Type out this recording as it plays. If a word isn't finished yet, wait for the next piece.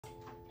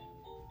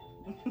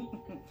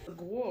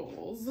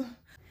Girls.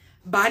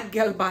 Bad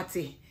girl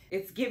body.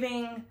 It's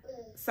giving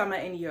summer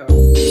in Europe.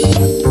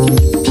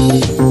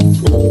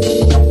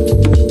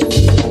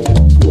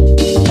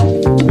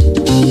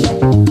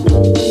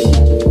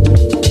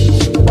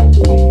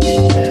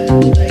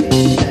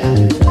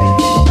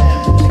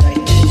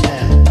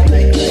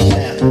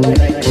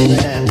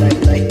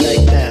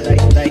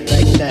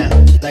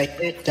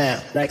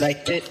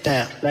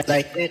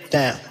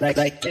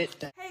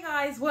 Hey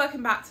guys,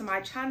 welcome back to my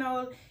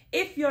channel.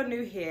 If you're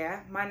new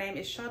here, my name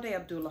is Sade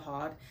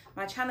Abdullahad.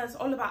 My channel is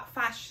all about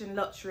fashion,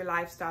 luxury,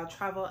 lifestyle,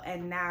 travel,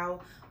 and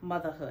now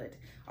motherhood.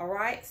 All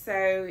right,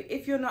 so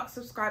if you're not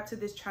subscribed to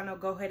this channel,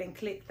 go ahead and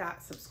click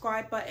that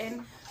subscribe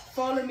button.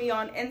 Follow me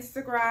on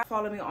Instagram,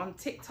 follow me on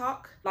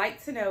TikTok,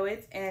 like to know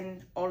it,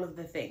 and all of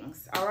the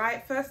things. All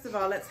right, first of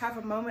all, let's have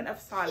a moment of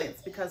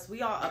silence because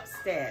we are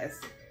upstairs.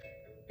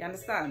 You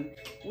understand?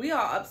 We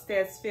are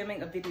upstairs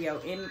filming a video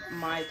in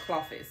my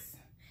closet.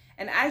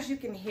 And as you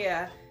can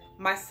hear,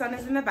 my son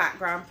is in the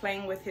background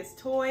playing with his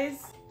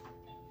toys.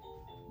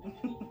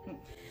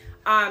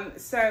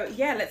 So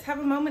yeah, let's have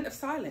a moment of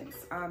silence.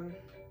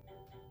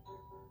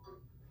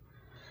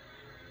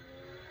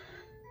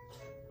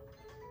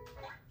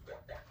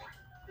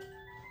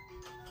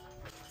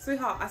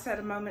 Sweetheart, I said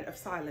a moment of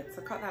silence,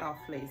 so cut that off,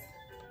 please.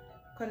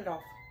 Cut it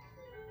off.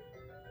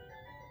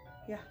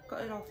 Yeah,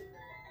 cut it off.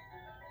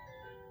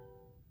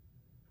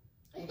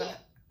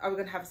 Are we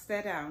gonna have a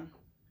stare down?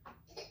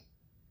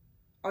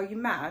 Are you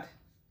mad?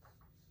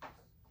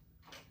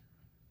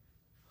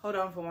 Hold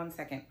on for 1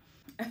 second.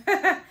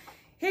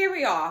 Here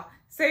we are.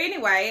 So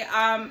anyway,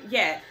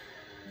 yeah,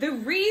 the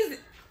reason.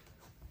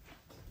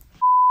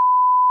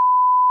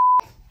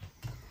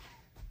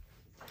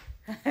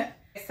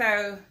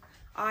 So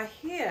I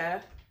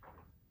hear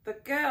the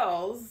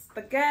girls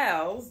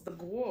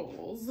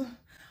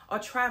are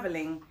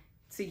traveling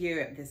to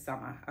Europe this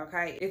summer,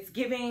 okay? It's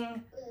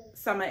giving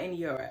summer in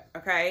Europe,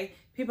 okay?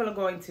 People are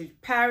going to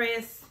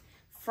Paris,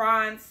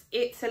 France,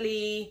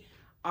 Italy,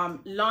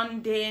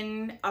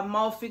 London,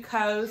 Amalfi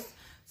Coast.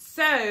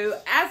 So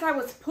as I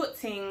was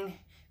putting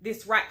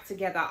this rack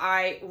together,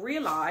 I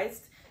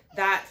realized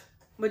that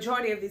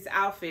majority of these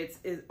outfits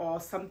are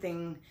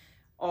something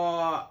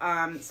that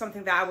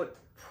I would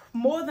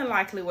more than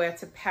likely wear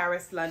to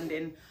Paris,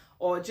 London,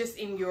 or just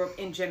in Europe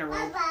in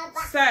general.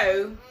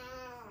 So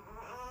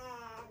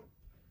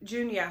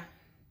Junior,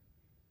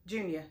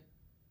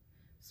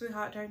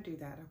 sweetheart, don't do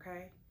that,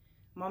 okay?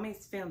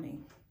 Mommy's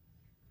filming.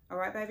 All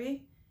right,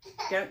 baby?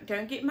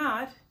 Don't get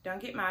mad.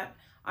 Don't get mad.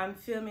 I'm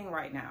filming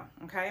right now,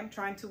 okay? I'm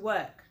trying to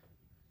work.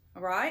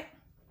 All right?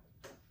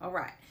 All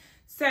right.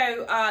 So,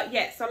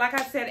 yeah, so like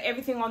I said,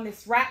 everything on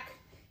this rack,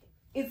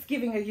 it's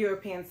giving a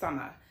European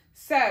summer.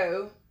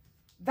 So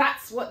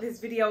that's what this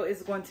video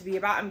is going to be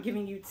about. I'm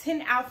giving you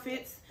 10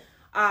 outfits,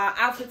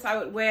 outfits I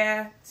would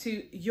wear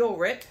to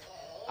Europe.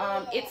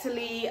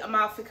 Italy,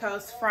 Amalfi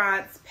Coast,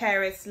 France,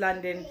 Paris,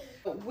 London.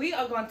 We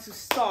are going to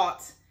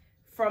start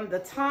from the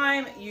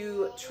time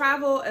you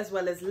travel as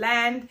well as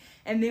land,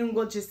 and then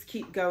we'll just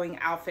keep going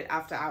outfit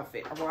after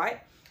outfit, all right?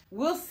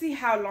 We'll see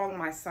how long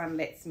my son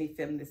lets me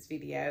film this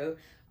video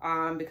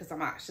because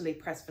I'm actually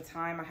pressed for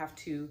time. I have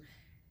to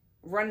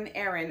run an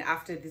errand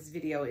after this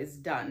video is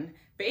done.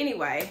 But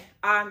anyway,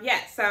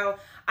 yeah, so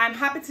I'm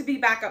happy to be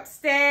back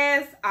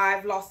upstairs.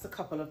 I've lost a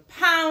couple of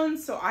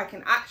pounds, so I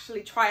can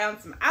actually try on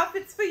some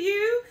outfits for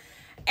you.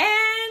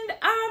 And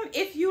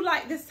if you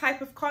like this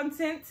type of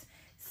content,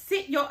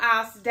 sit your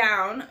ass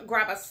down,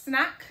 grab a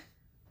snack,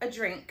 a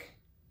drink,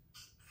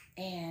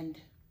 and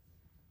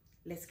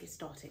let's get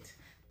started.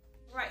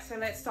 Right, so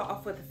let's start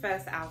off with the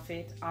first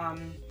outfit.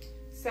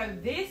 So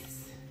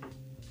this,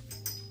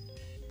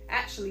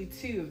 actually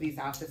two of these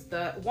outfits.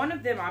 One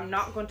of them I'm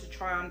not going to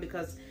try on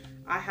because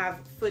I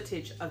have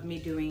footage of me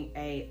doing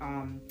a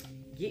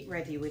get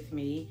ready with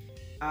me,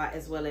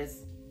 as well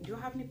as, do I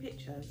have any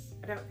pictures?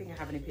 I don't think I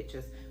have any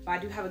pictures, but I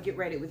do have a get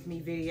ready with me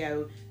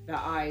video that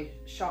I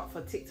shot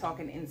for TikTok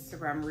and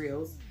Instagram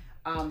Reels.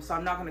 So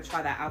I'm not gonna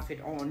try that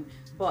outfit on,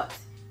 but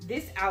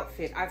this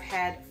outfit I've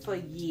had for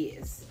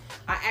years.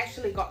 I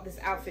actually got this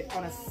outfit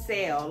on a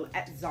sale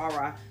at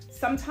Zara.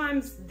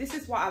 Sometimes this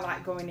is why I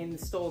like going in the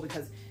store,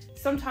 because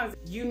sometimes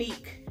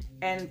unique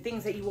and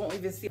things that you won't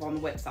even see on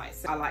the website.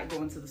 So I like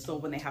going to the store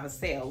when they have a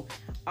sale.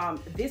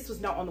 This was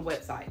not on the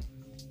website.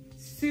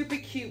 Super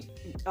cute,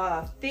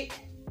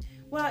 thick.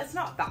 Well, it's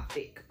not that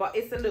thick, but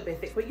it's a little bit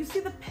thick. But you see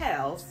the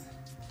pearls?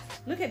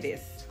 Look at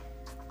this.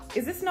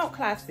 Is this not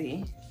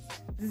classy?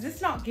 Does this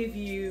not give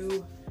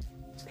you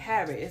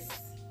Paris,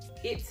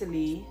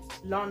 Italy,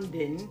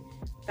 London?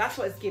 That's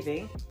what it's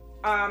giving.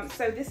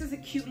 So this is a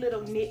cute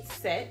little knit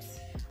set.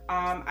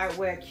 I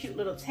wear a cute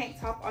little tank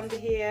top under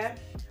here.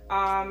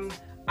 I'm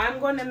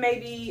gonna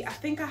maybe, I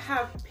think I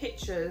have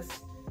pictures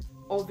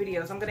or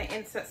videos. I'm gonna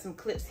insert some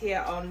clips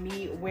here on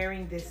me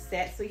wearing this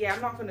set. So yeah,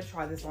 I'm not gonna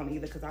try this on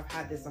either because I've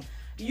had this on.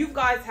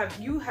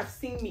 You have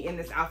seen me in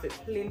this outfit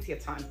plenty of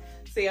times.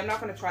 So yeah, I'm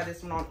not gonna try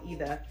this one on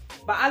either.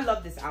 But I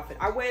love this outfit.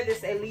 I wear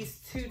this at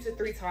least 2 to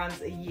 3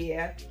 times a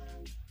year.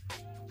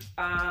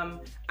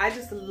 I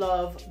just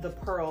love the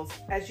pearls.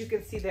 As you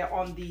can see, they're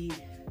on the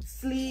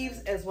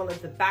sleeves as well as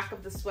the back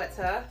of the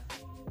sweater,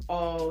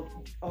 or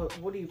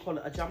what do you call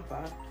it, a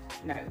jumper?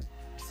 No,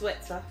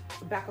 sweater,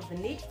 the back of the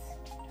knit,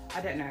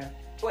 I don't know,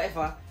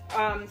 whatever.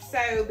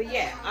 But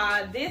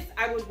yeah, this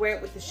I would wear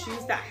it with the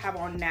shoes that I have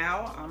on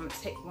now. I'm gonna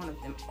take one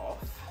of them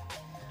off.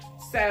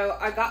 So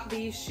I got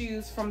these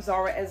shoes from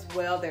Zara as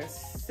well. They're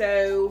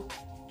so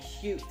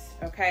cute,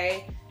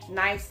 okay?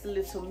 Nice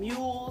little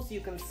mules. You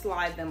can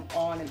slide them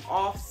on and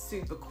off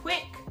super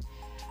quick.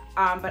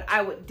 But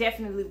I would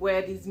definitely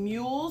wear these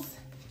mules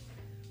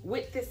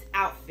with this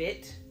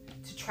outfit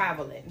to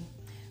travel in.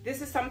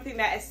 This is something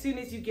that as soon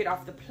as you get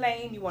off the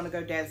plane, you want to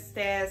go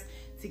downstairs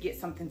to get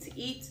something to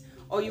eat,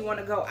 or you want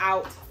to go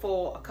out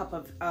for a cup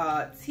of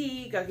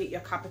tea, go get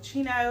your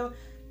cappuccino.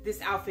 This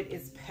outfit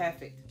is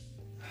perfect.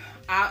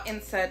 I'll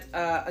insert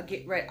a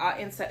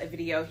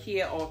video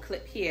here or a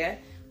clip here.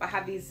 I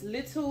have these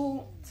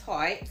little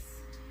tights,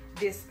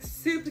 this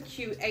super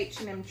cute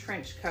H&M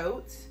trench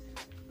coat,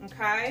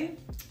 okay,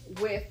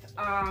 with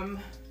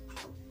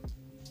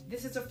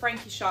this is a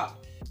Frankie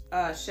Shop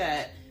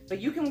shirt, but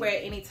you can wear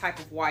any type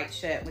of white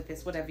shirt with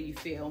this, whatever you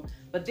feel.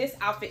 But this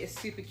outfit is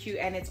super cute,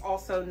 and it's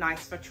also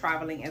nice for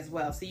traveling as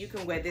well. So you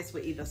can wear this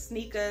with either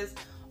sneakers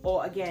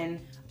or,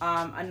 again,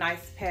 a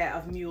nice pair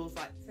of mules.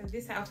 So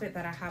this outfit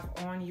that I have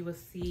on, you will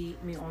see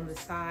me on the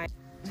side.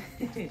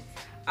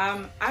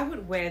 I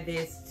would wear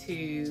this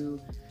to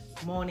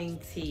morning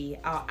tea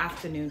or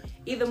afternoon,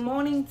 either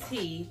morning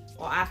tea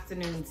or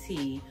afternoon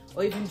tea,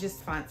 or even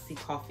just fancy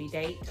coffee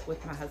date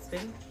with my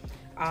husband.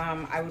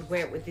 I would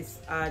wear it with this,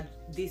 I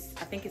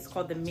think it's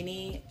called the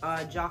mini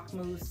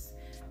Jacquemus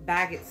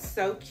bag. It's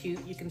so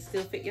cute. You can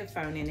still fit your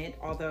phone in it,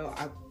 although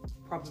I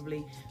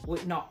probably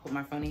would not put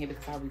my phone in here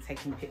because I'll be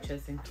taking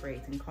pictures and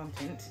creating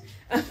content.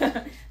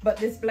 But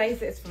this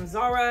blazer is from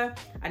Zara.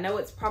 I know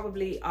it's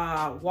probably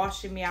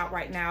washing me out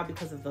right now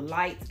because of the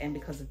light and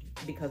because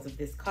of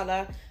this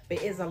color, but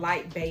it is a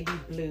light baby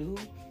blue.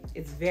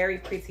 It's very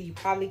pretty. You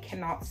probably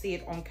cannot see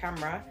it on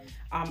camera.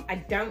 I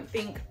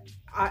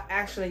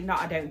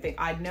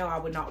know I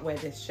would not wear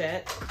this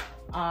shirt,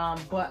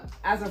 but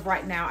as of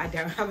right now I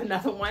don't have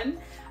another one,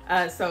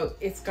 so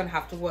it's gonna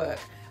have to work.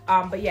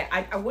 But yeah,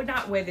 I would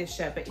not wear this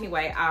shirt. But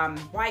anyway,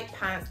 white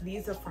pants.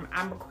 These are from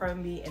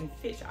Abercrombie and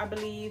Fitch, I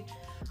believe.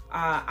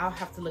 I'll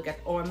have to look at,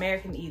 or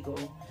American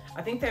Eagle.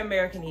 I think they're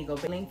American Eagle,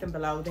 but link them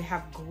below. They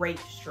have great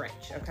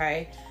stretch,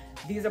 okay?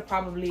 These are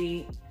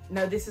probably,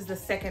 no, this is the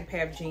second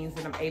pair of jeans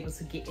that I'm able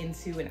to get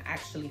into and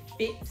actually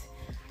fit,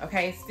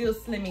 okay? Still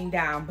slimming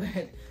down,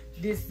 but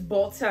this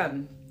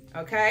bottom,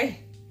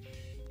 okay?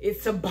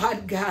 It's a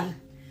bad girl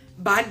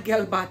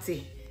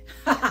body.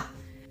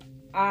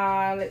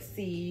 Let's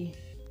see.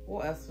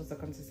 What else was I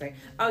going to say?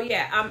 Oh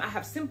yeah, I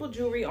have simple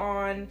jewelry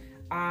on.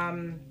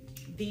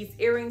 These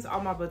earrings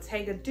are my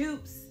Bottega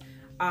dupes.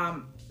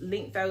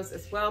 Link those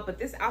as well. But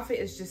this outfit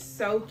is just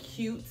so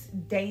cute,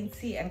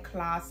 dainty, and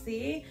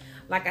classy.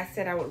 Like I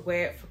said, I would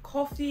wear it for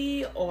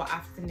coffee or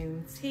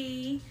afternoon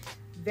tea.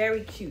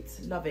 Very cute,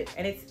 love it.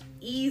 And it's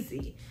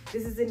easy.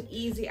 This is an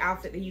easy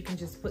outfit that you can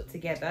just put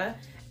together.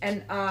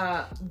 And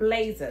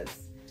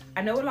blazers.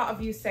 I know a lot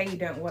of you say you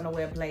don't want to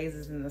wear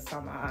blazers in the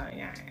summer.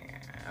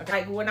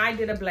 Like when I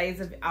did a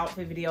blazer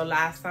outfit video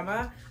last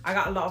summer, I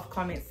got a lot of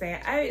comments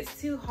saying, oh,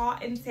 it's too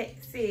hot in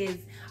Texas.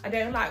 I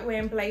don't like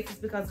wearing blazers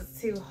because it's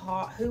too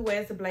hot. Who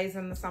wears a blazer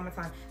in the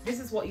summertime?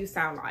 This is what you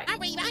sound like.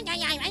 Bitch,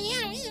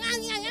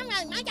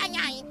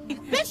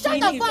 shut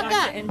the fuck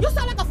up. You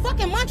sound like a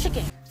fucking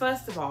munchkin.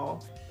 First of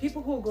all,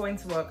 people who are going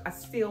to work are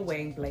still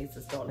wearing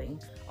blazers,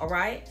 darling. All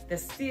right? They're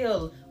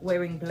still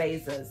wearing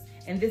blazers.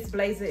 And this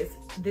blazer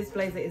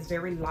is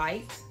very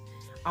light.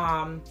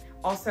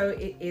 Also,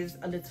 it is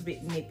a little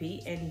bit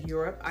nippy in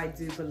Europe, I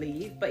do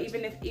believe. But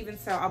even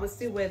so, I would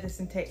still wear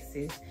this in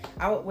Texas.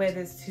 I would wear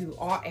this to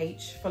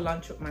RH for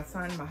lunch with my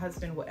son, my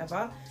husband,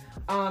 whatever.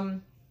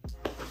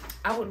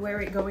 I would wear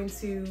it going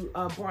to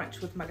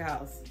brunch with my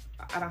girls.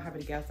 I don't have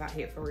any girls out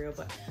here for real,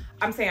 but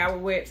I'm saying I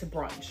would wear it to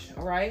brunch,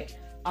 all right?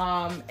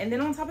 And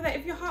then on top of that,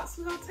 if you're hot,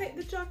 so I'll take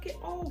the jacket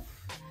off.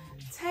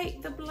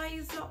 Take the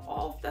blazer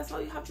off. That's all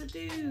you have to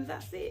do.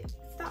 That's it.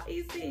 It's that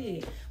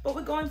easy. But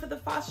we're going for the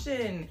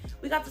fashion.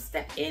 We got to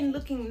step in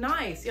looking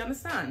nice. You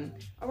understand?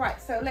 All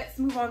right, so let's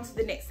move on to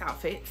the next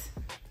outfit.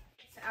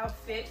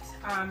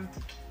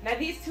 Now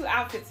these two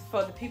outfits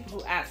for the people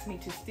who asked me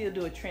to still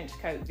do a trench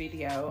coat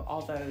video,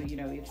 although you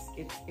know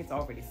it's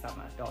already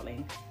summer,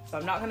 darling. So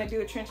I'm not gonna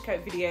do a trench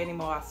coat video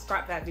anymore. I'll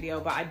scrap that video,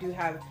 but I do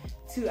have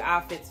two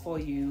outfits for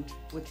you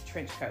with the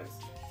trench coats.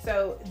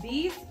 So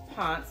these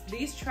pants,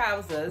 these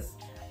trousers,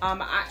 I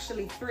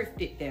actually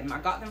thrifted them. I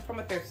got them from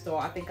a thrift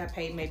store. I think I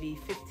paid maybe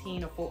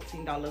 $15 or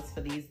 $14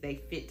 for these. They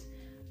fit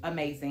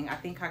amazing. I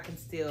think I can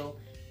still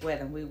wear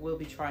them. We will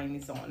be trying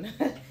these on.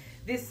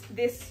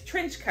 This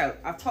trench coat,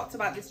 I've talked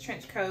about this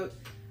trench coat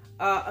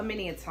a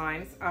many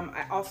times.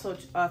 I also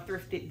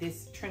thrifted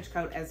this trench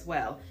coat as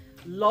well.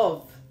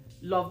 Love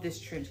this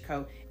trench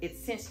coat. It's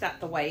cinched at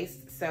the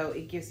waist, so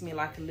it gives me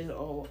like a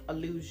little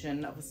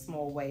illusion of a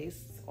small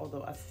waist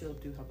although I still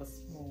do have a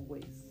small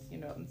waist, you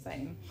know what I'm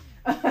saying?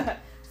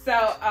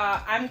 So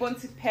I'm going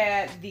to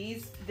pair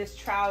this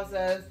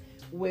trousers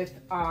with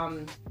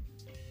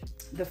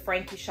the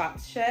Frankie Shop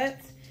shirt,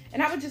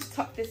 and I would just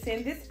tuck this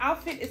in. This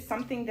outfit is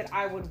something that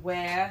I would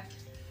wear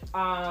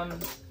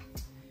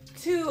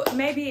to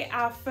maybe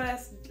our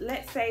first,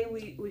 let's say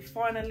we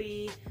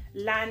finally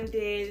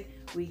landed,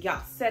 we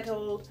got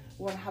settled,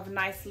 we want to have a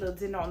nice little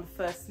dinner on the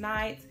first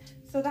night.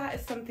 So that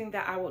is something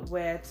that I would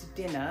wear to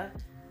dinner,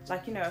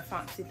 like, you know, a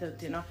fancy little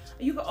dinner.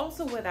 You could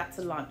also wear that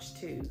to lunch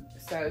too.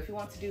 So if you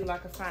want to do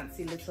like a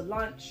fancy little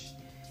lunch,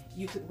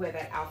 you could wear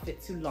that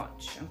outfit to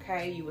lunch,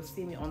 okay? You will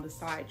see me on the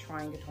side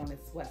trying it on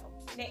as well.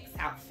 Next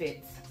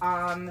outfit,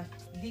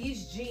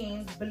 these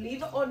jeans,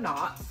 believe it or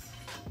not,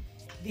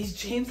 these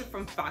jeans are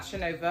from Fashion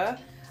Nova.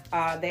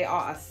 They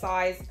are a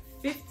size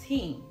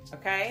 15,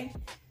 okay?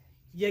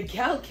 Your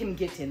girl can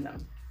get in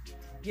them.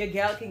 Your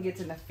girl can get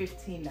in a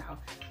 15 now.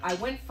 I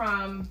went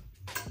from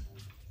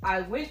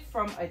a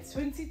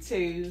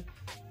 22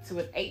 to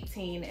an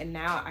 18, and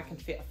now I can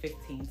fit a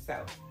 15.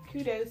 So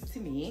kudos to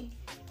me.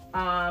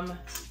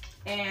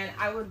 And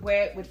I would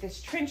wear it with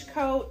this trench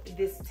coat,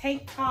 this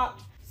tank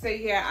top. So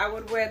yeah, I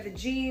would wear the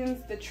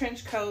jeans, the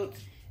trench coat,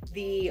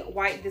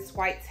 this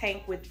white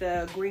tank with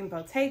the green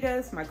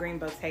Bottegas, my green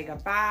Bottega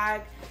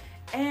bag.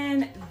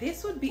 And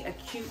this would be a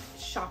cute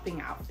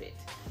shopping outfit.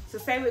 So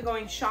say we're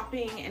going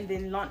shopping and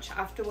then lunch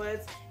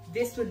afterwards,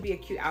 this would be a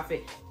cute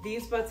outfit.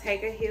 These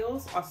Bottega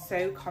heels are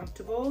so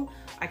comfortable.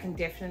 I can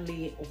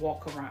definitely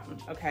walk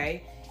around,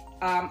 okay?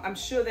 I'm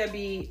sure they'll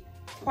be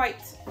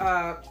quite,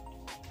 I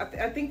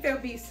think they'll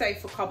be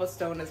safe for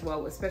cobblestone as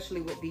well,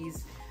 especially with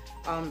these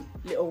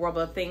little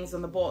rubber things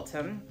on the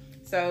bottom.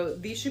 So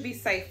these should be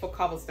safe for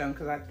cobblestone,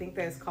 because I think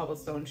there's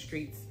cobblestone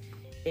streets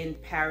in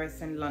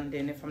Paris and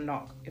London, if I'm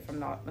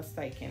not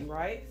mistaken,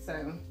 right?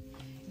 So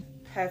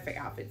perfect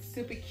outfit,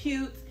 super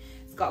cute.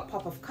 It's got a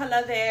pop of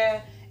color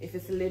there. If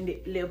it's a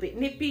little bit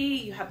nippy,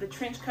 you have the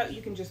trench coat,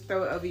 you can just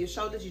throw it over your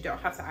shoulders. You don't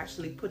have to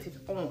actually put it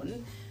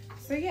on.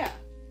 So yeah,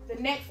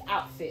 the next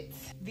outfit,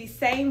 the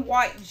same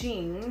white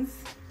jeans.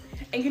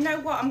 And you know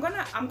what, I'm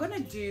gonna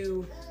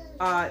do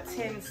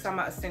 10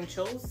 summer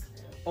essentials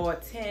or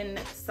 10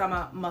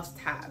 summer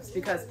must-haves,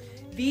 because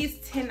these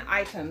 10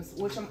 items,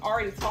 which I'm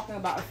already talking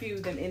about a few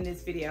of them in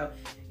this video,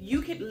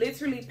 you could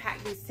literally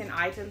pack these 10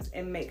 items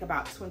and make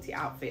about 20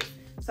 outfits.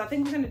 So I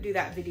think we're gonna do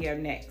that video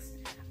next.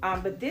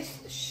 But this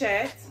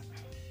shirt,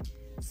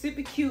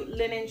 super cute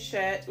linen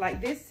shirt like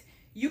this,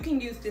 you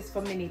can use this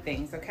for many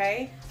things,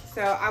 okay?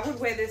 So I would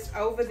wear this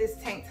over this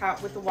tank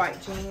top with the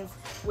white jeans,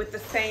 with the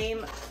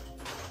same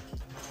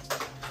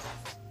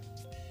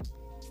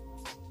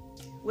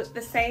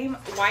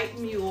white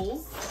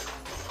mules.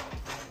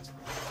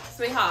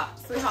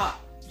 Sweetheart,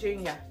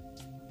 Junior,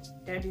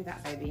 don't do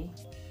that, baby.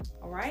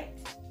 All right?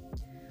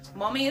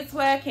 Mommy is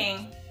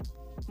working,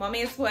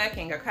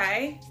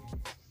 okay?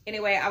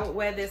 Anyway, I would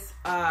wear this.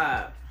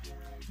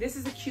 This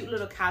is a cute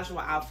little casual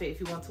outfit if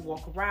you want to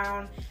walk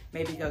around,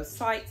 maybe go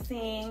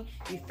sightseeing.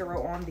 You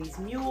throw on these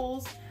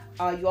mules.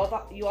 You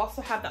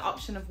also have the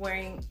option of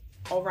wearing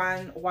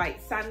around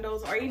white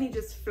sandals, or any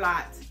just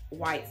flat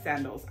white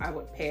sandals. I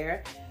would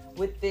pair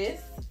with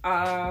this.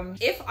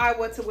 If I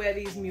were to wear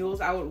these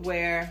mules, I would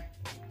wear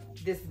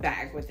this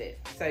bag with it.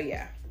 So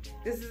yeah,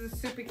 this is a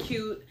super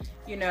cute,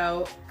 you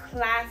know,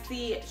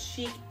 classy,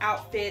 chic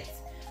outfit.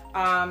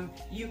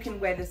 You can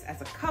wear this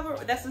as a cover.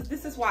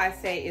 This is why I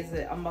say is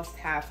a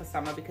must-have for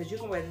summer, because you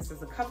can wear this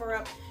as a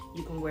cover-up.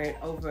 You can wear it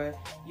over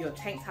your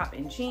tank top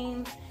and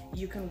jeans.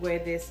 You can wear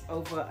this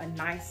over a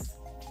nice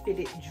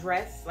fitted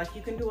dress. Like,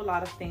 you can do a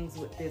lot of things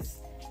with this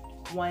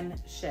one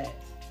shirt.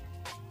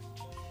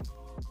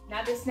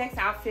 Now this next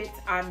outfit,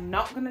 I'm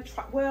not gonna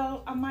try,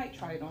 well, I might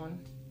try it on.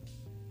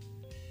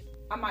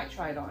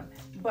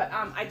 But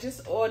I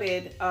just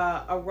ordered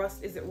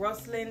is it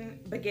Ruslan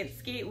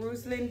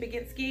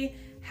Baginski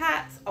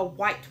hat, a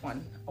white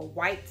one, a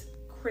white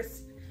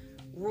crisp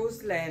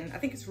Ruslan, I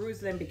think it's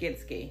Ruslan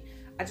Baginski.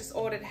 I just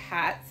ordered a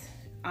hat.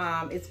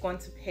 It's going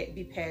to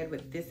be paired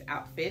with this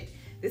outfit.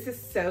 This is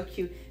so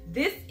cute.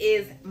 This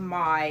is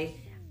my,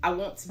 I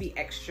want to be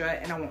extra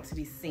and I want to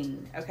be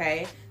seen,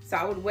 okay? So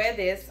I would wear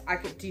this. I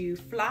could do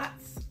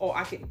flats, or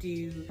I could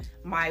do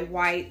my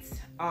white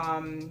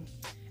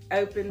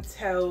open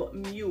toe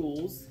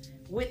mules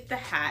with the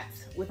hat,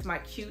 with my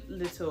cute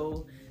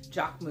little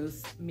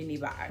Jacquemus mini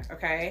bag,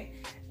 okay?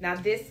 Now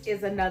this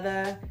is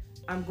another,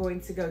 I'm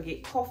going to go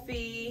get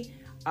coffee.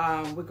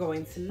 We're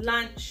going to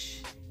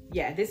lunch.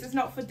 Yeah, this is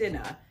not for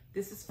dinner.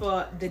 This is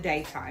for the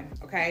daytime,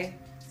 okay?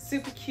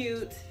 Super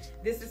cute.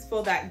 This is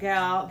for that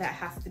girl that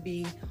has to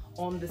be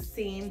on the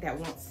scene, that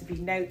wants to be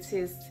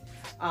noticed.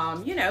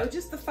 You know,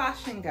 just the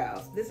fashion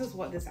girls. This is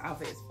what this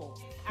outfit is for.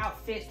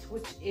 Outfit,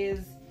 which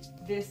is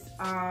this,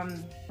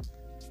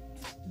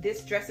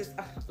 this dress is,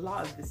 a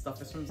lot of this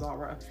stuff is from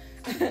Zara.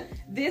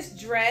 This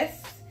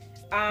dress,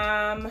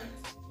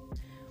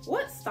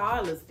 what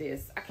style is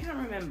this? I can't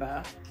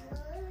remember.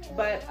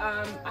 But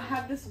I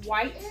have this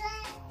white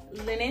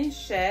linen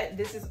shirt.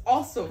 This is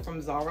also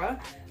from Zara.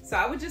 So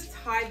I would just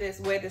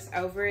wear this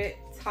over it,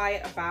 tie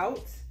it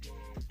about.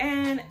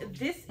 And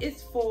this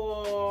is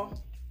for,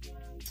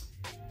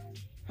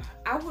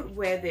 I would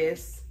wear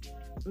this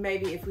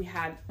maybe if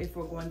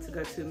we're going to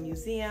go to a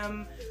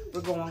museum,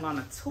 we're going on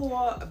a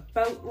tour, a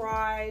boat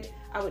ride.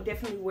 I would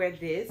definitely wear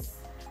this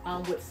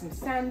with some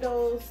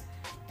sandals,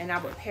 and I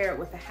would pair it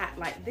with a hat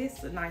like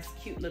this, a nice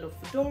cute little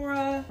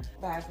fedora.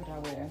 Bag would I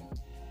wear?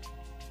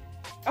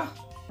 Oh,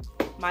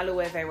 my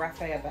Louis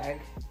Raphael bag.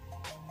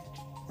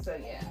 So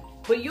yeah,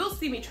 but you'll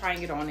see me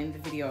trying it on in the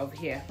video over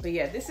here. But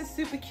yeah, this is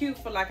super cute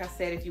for, like I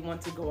said, if you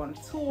want to go on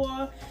a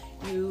tour,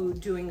 you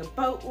doing a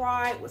boat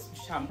ride with some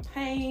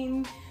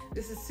champagne.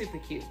 This is super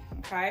cute,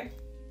 okay?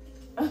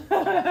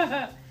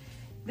 The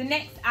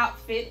next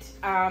outfit,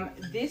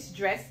 this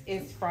dress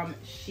is from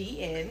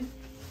Shein.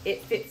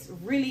 It fits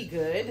really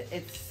good.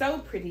 It's so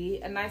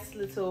pretty. A nice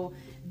little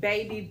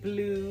baby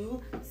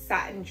blue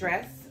satin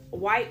dress,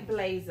 white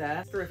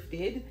blazer,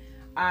 thrifted.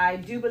 I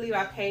do believe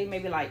I paid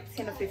maybe like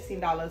 $10 or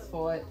 $15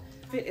 for it.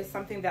 It is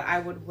something that I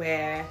would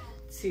wear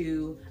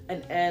to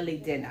an early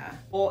dinner,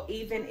 or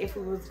even if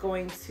we was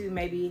going to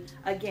maybe,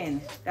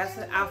 again, that's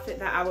an outfit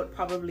that I would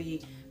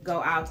probably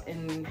go out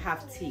and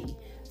have tea.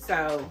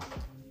 So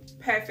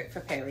perfect for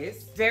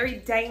Paris. Very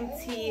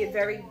dainty,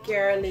 very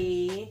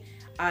girly,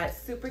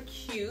 super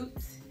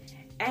cute,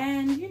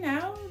 and you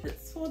know,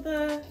 it's for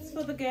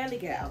the girly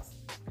girls.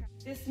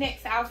 This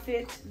next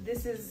outfit,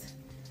 this is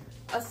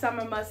a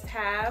summer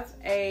must-have.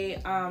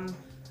 A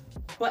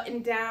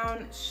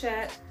button-down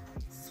shirt,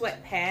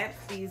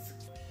 sweatpants. These,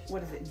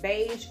 what is it,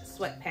 beige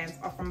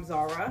sweatpants are from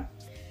Zara.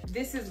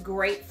 This is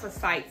great for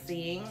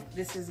sightseeing.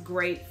 This is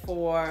great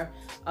for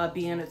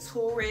being a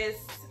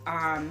tourist.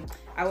 I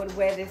would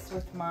wear this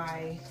with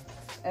my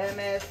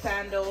Hermes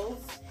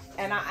sandals.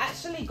 And I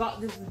actually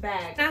got this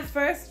bag. When I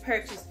first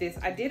purchased this,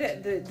 I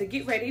did the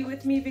Get Ready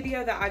With Me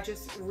video that I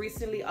just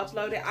recently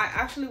uploaded. I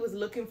actually was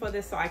looking for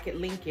this so I could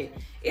link it.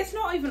 It's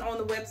not even on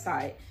the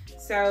website.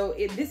 So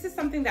this is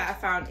something that I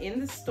found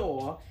in the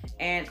store,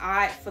 and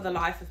for the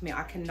life of me,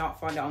 I cannot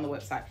find it on the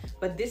website.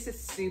 But this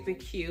is super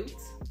cute.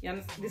 You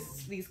understand?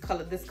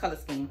 This color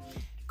scheme.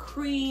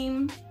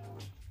 Cream,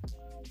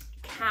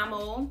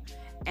 camel,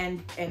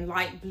 and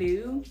light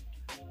blue.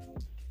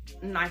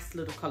 Nice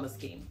little color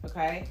scheme,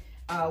 okay?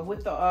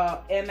 With the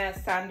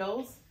Hermes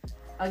sandals.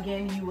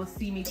 Again, you will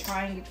see me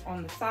trying it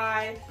on the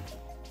side.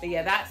 But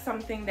yeah, that's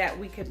something that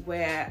we could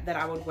wear, that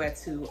I would wear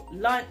to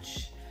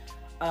lunch,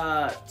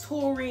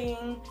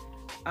 touring,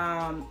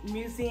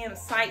 museum,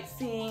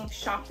 sightseeing,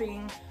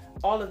 shopping,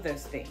 all of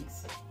those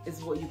things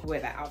is what you could wear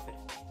that outfit.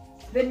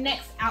 The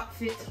next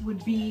outfit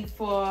would be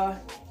for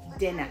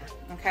dinner,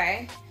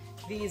 okay?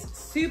 These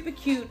super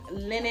cute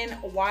linen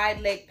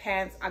wide leg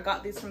pants. I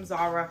got these from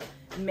Zara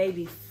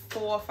maybe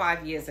 4 or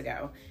 5 years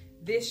ago.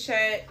 This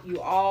shirt, you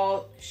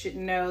all should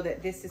know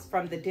that this is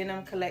from the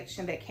Denim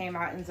collection that came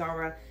out in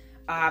Zara.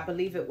 I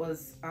believe it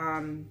was,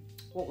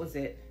 what was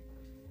it?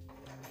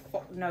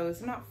 No,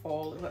 it's not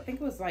fall. I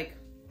think it was like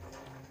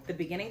the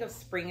beginning of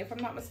spring, if I'm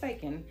not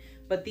mistaken.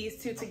 But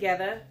these two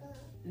together,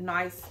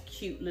 nice,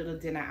 cute little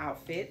dinner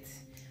outfit.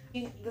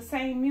 The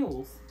same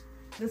mules.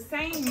 The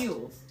same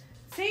mules.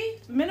 See,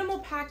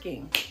 minimal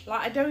packing.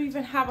 Like, I don't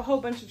even have a whole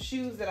bunch of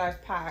shoes that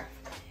I've packed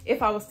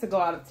if I was to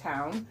go out of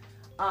town.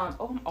 Oh,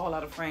 I'm all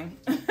out of frame.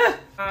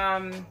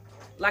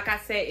 Like I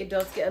said, it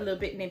does get a little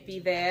bit nippy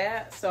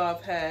there. So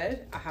I've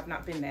heard. I have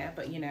not been there,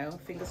 but you know,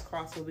 fingers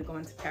crossed we'll be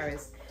going to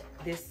Paris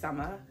this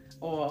summer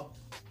or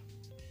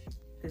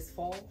this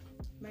fall,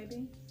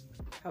 maybe.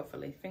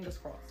 Hopefully, fingers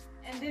crossed.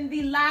 And then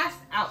the last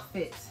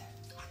outfit,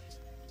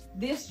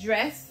 this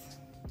dress.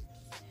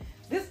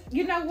 This,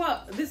 you know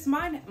what? This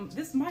might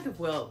as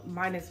well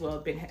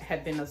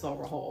have been a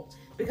Zara haul,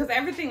 because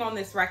everything on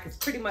this rack is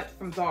pretty much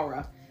from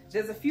Zara.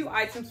 There's a few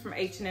items from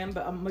H&M,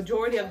 but a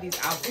majority of these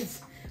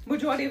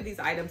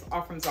items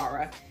are from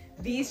Zara.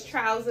 These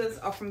trousers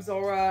are from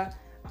Zara.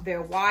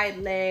 They're wide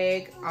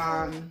leg.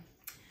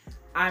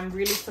 I'm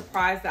really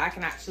surprised that I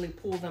can actually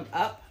pull them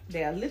up.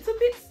 They're a little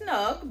bit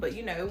snug, but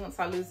you know, once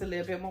I lose a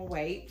little bit more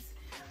weight,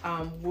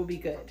 we'll be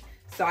good.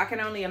 So I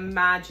can only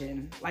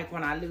imagine, like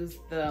when I lose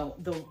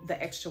the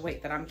extra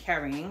weight that I'm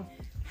carrying,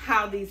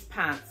 how these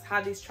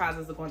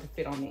trousers are going to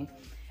fit on me.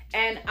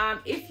 And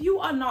if you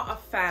are not a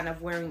fan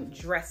of wearing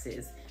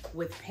dresses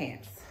with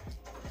pants,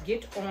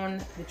 get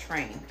on the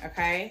train,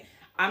 okay?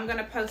 I'm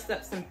gonna post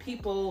up some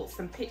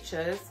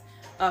pictures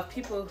of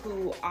people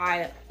who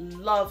I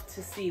love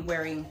to see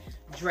wearing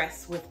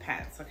dress with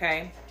pants,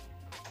 okay?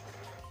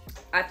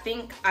 I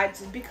think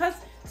because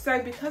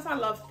I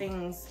love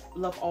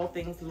all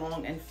things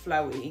long and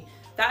flowy,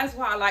 that is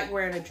why I like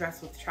wearing a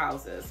dress with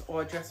trousers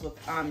or a dress with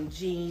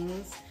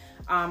jeans.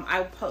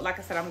 Like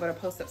I said, I'm gonna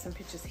post up some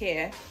pictures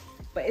here,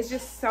 but it's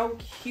just so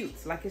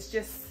cute. Like it's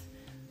just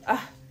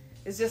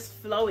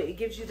flowy. It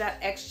gives you that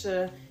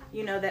extra,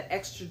 you know, that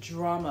extra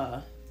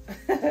drama.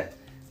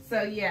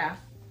 So yeah,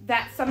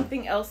 that's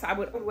something else. I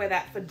would wear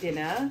that for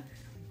dinner.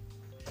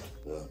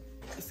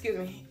 Excuse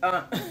me.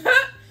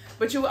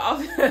 But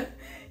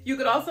You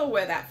could also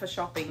wear that for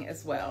shopping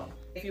as well.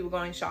 If you were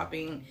going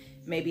shopping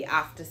maybe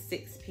after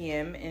 6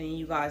 p.m. and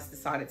you guys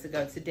decided to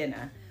go to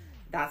dinner,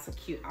 that's a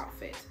cute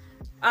outfit.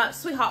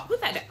 Sweetheart,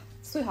 put that down.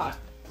 Sweetheart,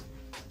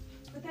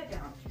 put that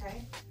down,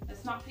 okay?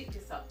 Let's not pick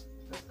this up.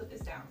 Let's put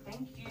this down.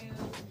 Thank you.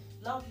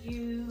 Love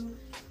you.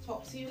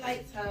 Talk to you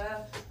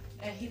later.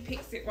 And he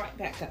picks it right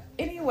back up.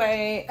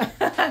 Anyway,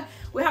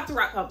 we have to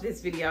wrap up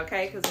this video,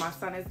 okay? Because my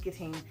son is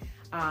getting,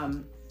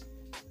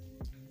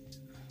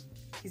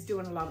 he's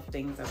doing a lot of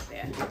things over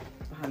there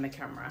behind the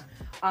camera.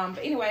 But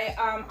anyway,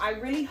 I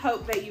really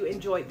hope that you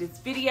enjoyed this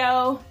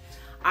video.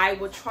 I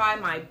will try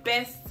my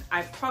best.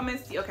 I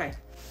promise you. Okay,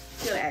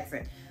 feel the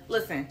accent.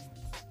 Listen.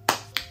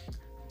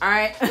 All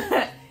right.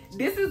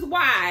 This is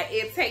why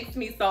it takes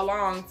me so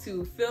long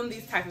to film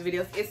these type of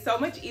videos. It's so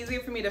much easier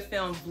for me to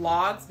film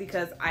vlogs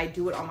because I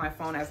do it on my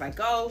phone as I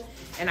go,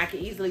 and I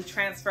can easily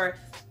transfer.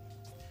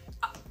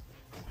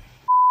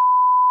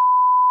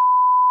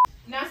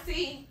 Now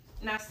see,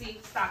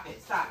 stop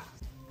it, stop.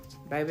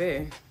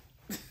 Baby.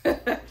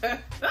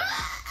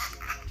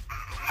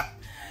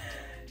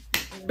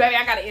 Baby,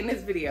 I gotta end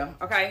this video,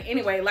 okay?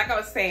 Anyway, like I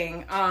was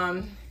saying,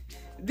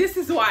 this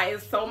is why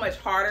it's so much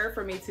harder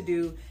for me to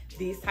do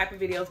these type of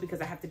videos,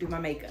 because I have to do my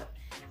makeup.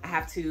 I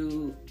have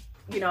to,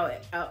 you know,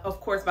 of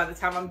course, by the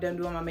time I'm done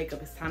doing my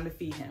makeup, it's time to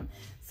feed him.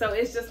 So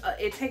it's just,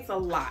 it takes a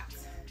lot,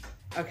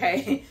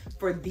 okay,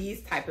 for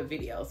these type of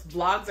videos.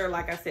 Vlogs are,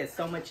 like I said,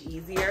 so much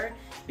easier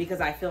because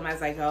I film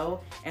as I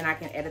go and I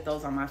can edit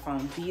those on my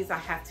phone. These, I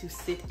have to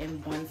sit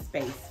in one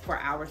space for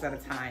hours at a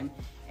time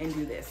and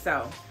do this.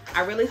 So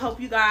I really hope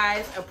you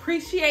guys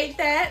appreciate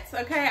that,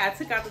 okay? I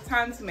took out the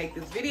time to make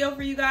this video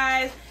for you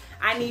guys.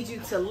 I need you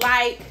to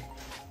like,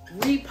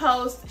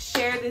 repost,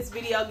 share this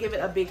video, give it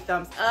a big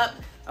thumbs up,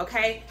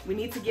 okay? We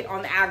need to get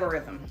on the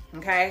algorithm,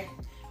 okay?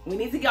 We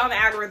need to get on the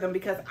algorithm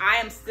because I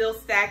am still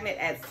stagnant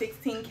at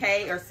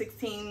 16K or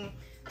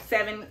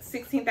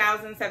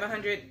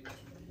 16,700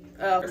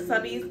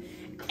 subbies,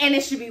 and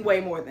it should be way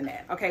more than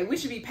that, okay? We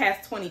should be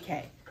past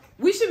 20K.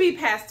 We should be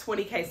past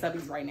 20K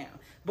subbies right now,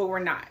 but we're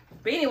not.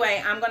 But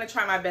anyway, I'm gonna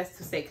try my best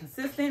to stay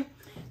consistent.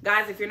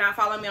 Guys, if you're not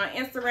following me on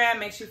Instagram,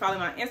 make sure you follow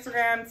me on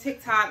Instagram,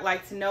 TikTok,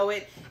 like to know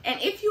it. And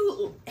if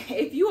you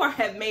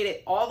have made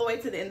it all the way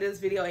to the end of this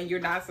video and you're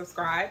not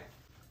subscribed,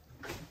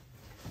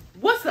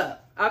 what's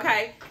up?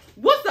 Okay,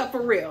 what's up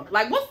for real?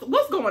 Like,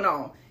 what's going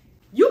on?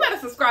 You better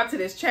subscribe to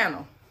this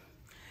channel.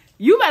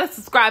 You better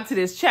subscribe to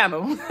this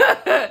channel.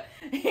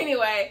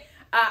 Anyway,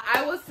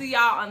 I will see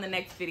y'all on the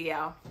next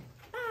video.